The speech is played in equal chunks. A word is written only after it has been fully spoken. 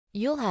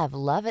You'll have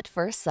love at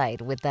first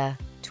sight with the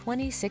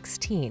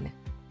 2016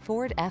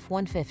 Ford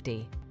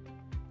F-150.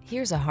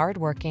 Here's a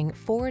hard-working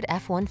Ford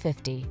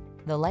F-150,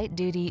 the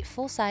light-duty,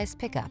 full-size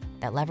pickup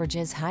that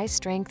leverages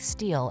high-strength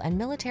steel and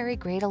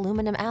military-grade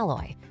aluminum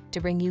alloy to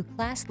bring you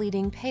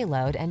class-leading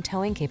payload and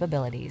towing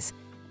capabilities.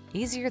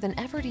 Easier than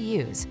ever to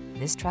use,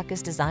 this truck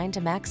is designed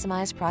to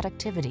maximize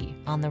productivity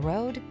on the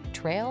road,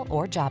 trail,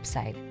 or job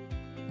site.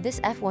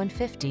 This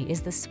F-150 is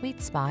the sweet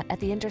spot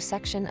at the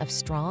intersection of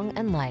strong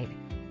and light.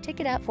 Take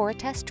it out for a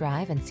test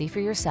drive and see for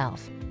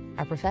yourself.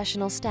 Our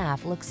professional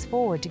staff looks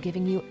forward to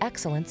giving you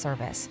excellent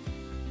service.